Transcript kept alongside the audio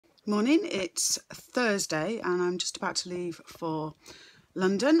Morning, it's Thursday and I'm just about to leave for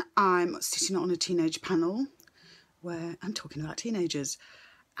London. I'm sitting on a teenage panel where I'm talking about teenagers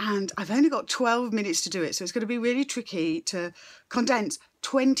and I've only got 12 minutes to do it, so it's going to be really tricky to condense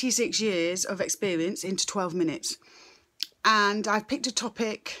 26 years of experience into 12 minutes. And I've picked a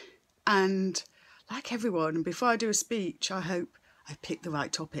topic, and like everyone, before I do a speech, I hope I've picked the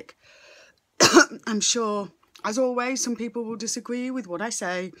right topic. I'm sure, as always, some people will disagree with what I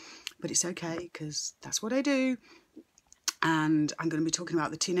say, but it's okay because that's what I do. And I'm going to be talking about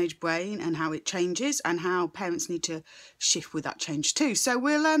the teenage brain and how it changes and how parents need to shift with that change too. So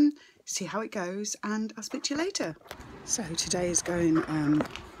we'll see how it goes, and I'll speak to you later. So today is going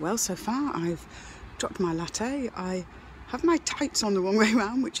well so far. I've dropped my latte. I have my tights on the wrong way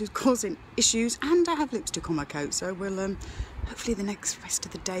around, which is causing issues, and I have lipstick on my coat. So we'll hopefully the rest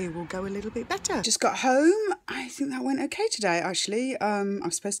of the day will go a little bit better. Just got home. I think that went okay today, actually. I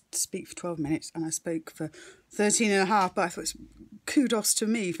was supposed to speak for 12 minutes and I spoke for 13 and a half, but I thought it's kudos to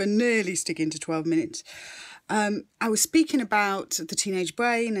me for nearly sticking to 12 minutes. I was speaking about the teenage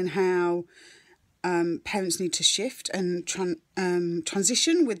brain and how parents need to shift and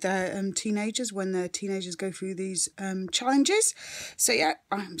transition with their teenagers when their teenagers go through these challenges. So yeah,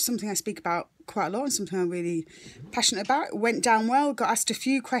 something I speak about quite a lot and something I'm really passionate about. It went down well, got asked a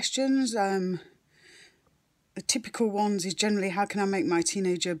few questions. The typical ones is generally, how can I make my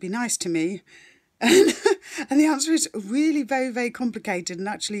teenager be nice to me? And the answer is really very, very complicated, and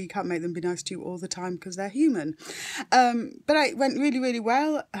actually you can't make them be nice to you all the time because they're human. But it went really, really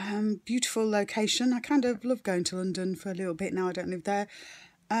well. Beautiful location. I kind of love going to London for a little bit now. I don't live there.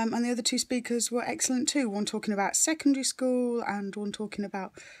 And the other two speakers were excellent too. One talking about secondary school and one talking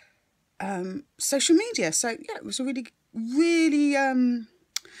about social media. So yeah, it was a really, really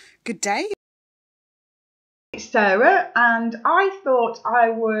good day. It's Sarah, and I thought I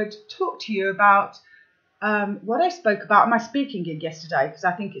would talk to you about what I spoke about at my speaking gig yesterday, because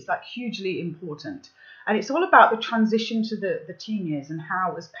I think it's like hugely important. And it's all about the transition to the teen years and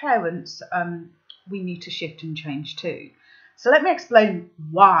how, as parents, we need to shift and change too. So let me explain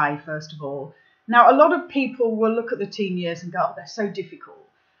why, first of all. Now, a lot of people will look at the teen years and go, oh, they're so difficult.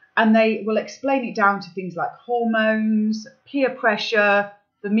 And they will explain it down to things like hormones, peer pressure,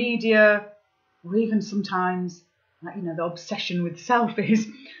 the media, or even sometimes, like, the obsession with selfies.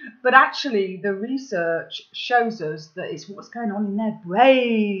 But actually, the research shows us that it's what's going on in their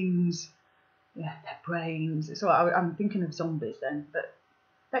brains. Yeah, their brains. So I'm thinking of zombies then, but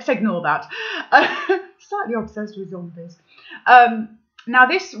let's ignore that. Slightly obsessed with zombies. Now,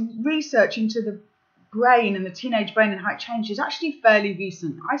 this research into the brain and the teenage brain and how it changes is actually fairly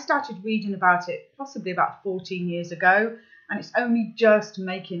recent. I started reading about it possibly about 14 years ago, and it's only just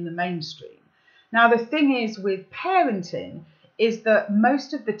making the mainstream. Now, the thing is with parenting is that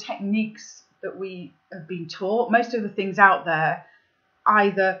most of the techniques that we have been taught, most of the things out there,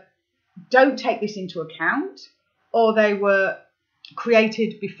 either don't take this into account or they were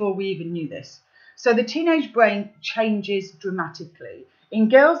created before we even knew this. So the teenage brain changes dramatically. In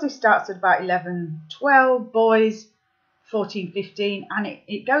girls, this starts at about 11, 12, boys 14, 15, and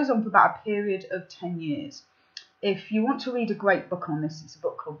it goes on for about a period of 10 years. If you want to read a great book on this, it's a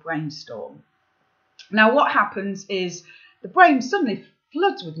book called Brainstorm. Now, what happens is the brain suddenly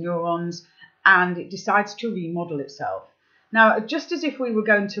floods with neurons and it decides to remodel itself. Now, just as if we were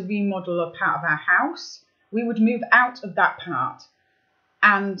going to remodel a part of our house, we would move out of that part.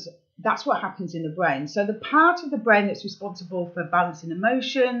 And that's what happens in the brain. So the part of the brain that's responsible for balancing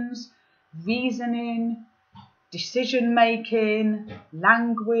emotions, reasoning, decision-making,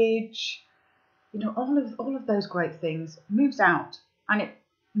 language, all of those great things moves out, and it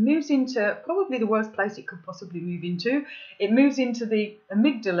moves into probably the worst place it could possibly move into. It moves into the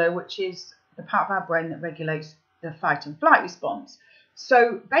amygdala, which is the part of our brain that regulates the fight and flight response.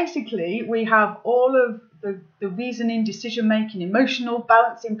 So basically, we have all of the reasoning, decision-making, emotional,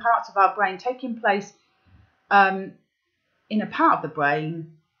 balancing parts of our brain taking place in a part of the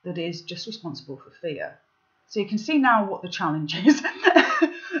brain that is just responsible for fear. So you can see now what the challenge is,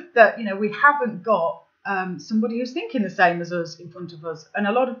 that, we haven't got somebody who's thinking the same as us in front of us. And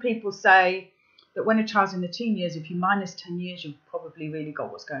a lot of people say that when a child's in the teen years, if you minus 10 years, you've probably really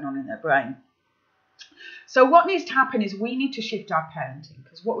got what's going on in their brain. So what needs to happen is we need to shift our parenting,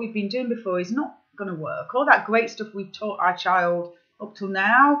 because what we've been doing before is not going to work. All that great stuff we've taught our child up till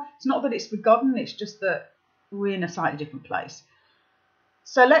now, it's not that it's forgotten, it's just that we're in a slightly different place.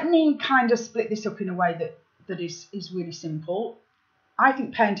 So let me kind of split this up in a way that is really simple. I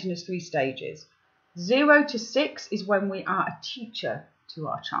think parenting has 3 stages. 0 to 6 is when we are a teacher to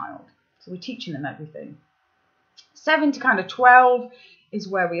our child. So we're teaching them everything. 7 to kind of 12 is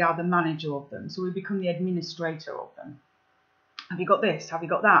where we are the manager of them. So we become the administrator of them. Have you got this? Have you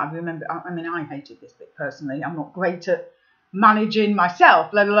got that? I hated this bit personally. I'm not great at managing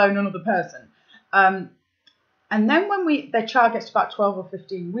myself, let alone another person. And then when their child gets to about 12 or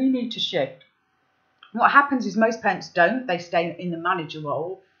 15, we need to shift. What happens is most parents don't. They stay in the manager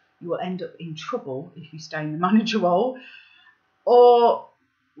role. You will end up in trouble if you stay in the manager role. Or,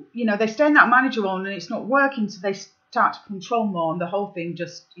 they stay in that manager role and it's not working, so they start to control more, and the whole thing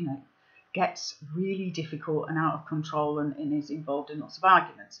just, gets really difficult and out of control and is involved in lots of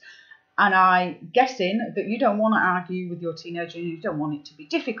arguments. And I'm guessing that you don't want to argue with your teenager and you don't want it to be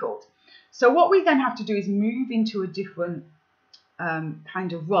difficult. So what we then have to do is move into a different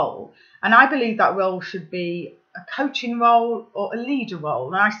kind of role. And I believe that role should be a coaching role or a leader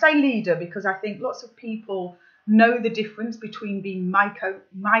role. And I say leader because I think lots of people know the difference between being managed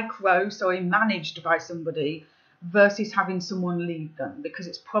by somebody versus having someone lead them, because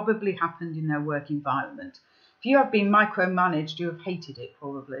it's probably happened in their work environment. If you have been micromanaged, you have hated it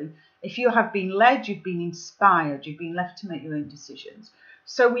probably. If you have been led, you've been inspired, you've been left to make your own decisions.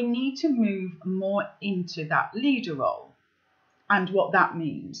 So we need to move more into that leader role and what that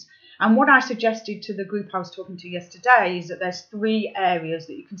means. And what I suggested to the group I was talking to yesterday is that there's 3 areas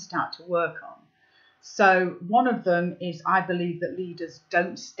that you can start to work on. So one of them is, I believe that leaders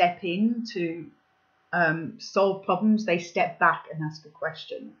don't step in to solve problems, they step back and ask a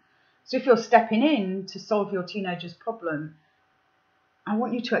question. So if you're stepping in to solve your teenager's problem, I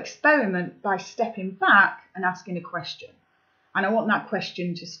want you to experiment by stepping back and asking a question. And I want that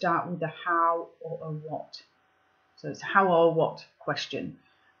question to start with a how or a what. So it's a how or what question.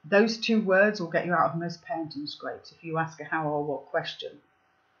 Those 2 words will get you out of most parenting scrapes if you ask a how or what question.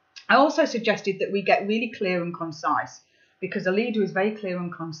 I also suggested that we get really clear and concise, because a leader is very clear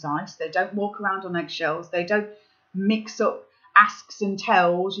and concise. They don't walk around on eggshells. They don't mix up asks and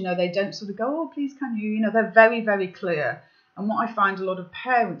tells. They don't sort of go, oh, please can you? They're very, very clear. And what I find a lot of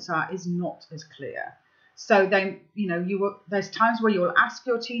parents are is not as clear. So then, there's times where you will ask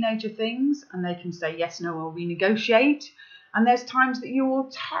your teenager things and they can say yes, no, or renegotiate. And there's times that you will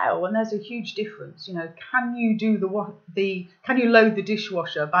tell, and there's a huge difference. Can you load the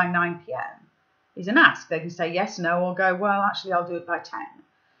dishwasher by 9 p.m? is an ask. They can say yes, no, or go, well, actually, I'll do it by 10.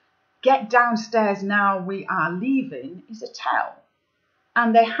 Get downstairs now, we are leaving is a tell.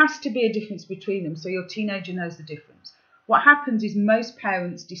 And there has to be a difference between them so your teenager knows the difference. What happens is most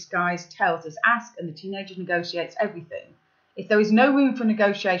parents disguise tells as ask, and the teenager negotiates everything. If there is no room for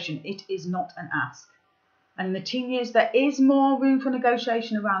negotiation, it is not an ask. And in the teen years, there is more room for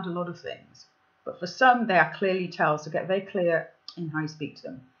negotiation around a lot of things. But for some, they are clearly tells, so get very clear in how you speak to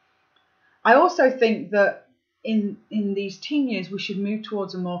them. I also think that in these teen years, we should move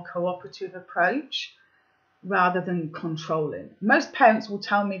towards a more cooperative approach rather than controlling. Most parents will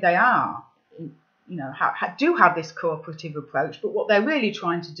tell me they are, do have this cooperative approach, but what they're really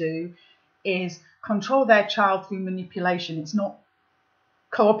trying to do is control their child through manipulation. It's not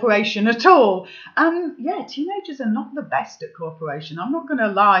cooperation at all. Teenagers are not the best at cooperation. I'm not going to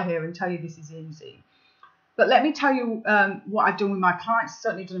lie here and tell you this is easy. But let me tell you what I've done with my clients,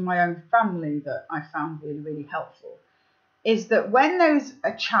 certainly done in my own family, that I found really, really helpful, is that when there's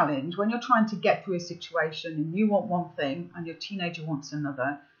a challenge, when you're trying to get through a situation and you want one thing and your teenager wants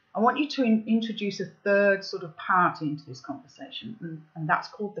another, I want you to introduce a third sort of party into this conversation, and that's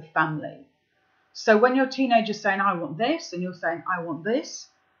called the family. So when your teenager's saying, I want this, and you're saying, I want this,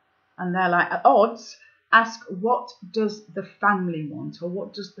 and they're like at odds, ask, what does the family want, or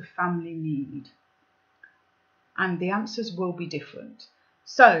what does the family need? And the answers will be different.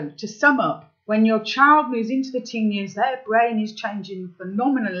 So to sum up, when your child moves into the teen years, their brain is changing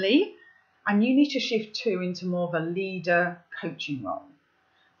phenomenally, and you need to shift too into more of a leader coaching role.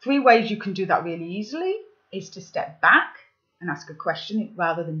 3 ways you can do that really easily is to step back and ask a question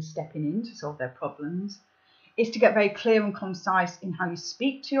rather than stepping in to solve their problems, is to get very clear and concise in how you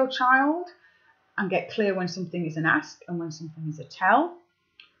speak to your child and get clear when something is an ask and when something is a tell.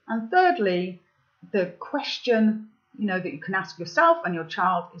 And thirdly, the question that you can ask yourself and your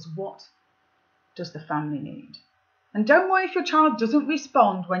child is, what does the family need? And don't worry if your child doesn't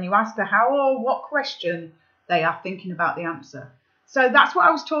respond when you ask a how or what question. They are thinking about the answer. So that's what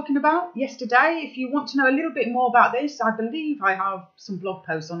I was talking about yesterday. If you want to know a little bit more about this, I believe I have some blog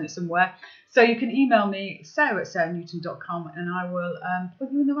posts on it somewhere. So you can email me, sarah@sarahnewton.com, and I will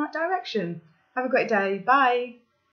point you in the right direction. Have a great day. Bye.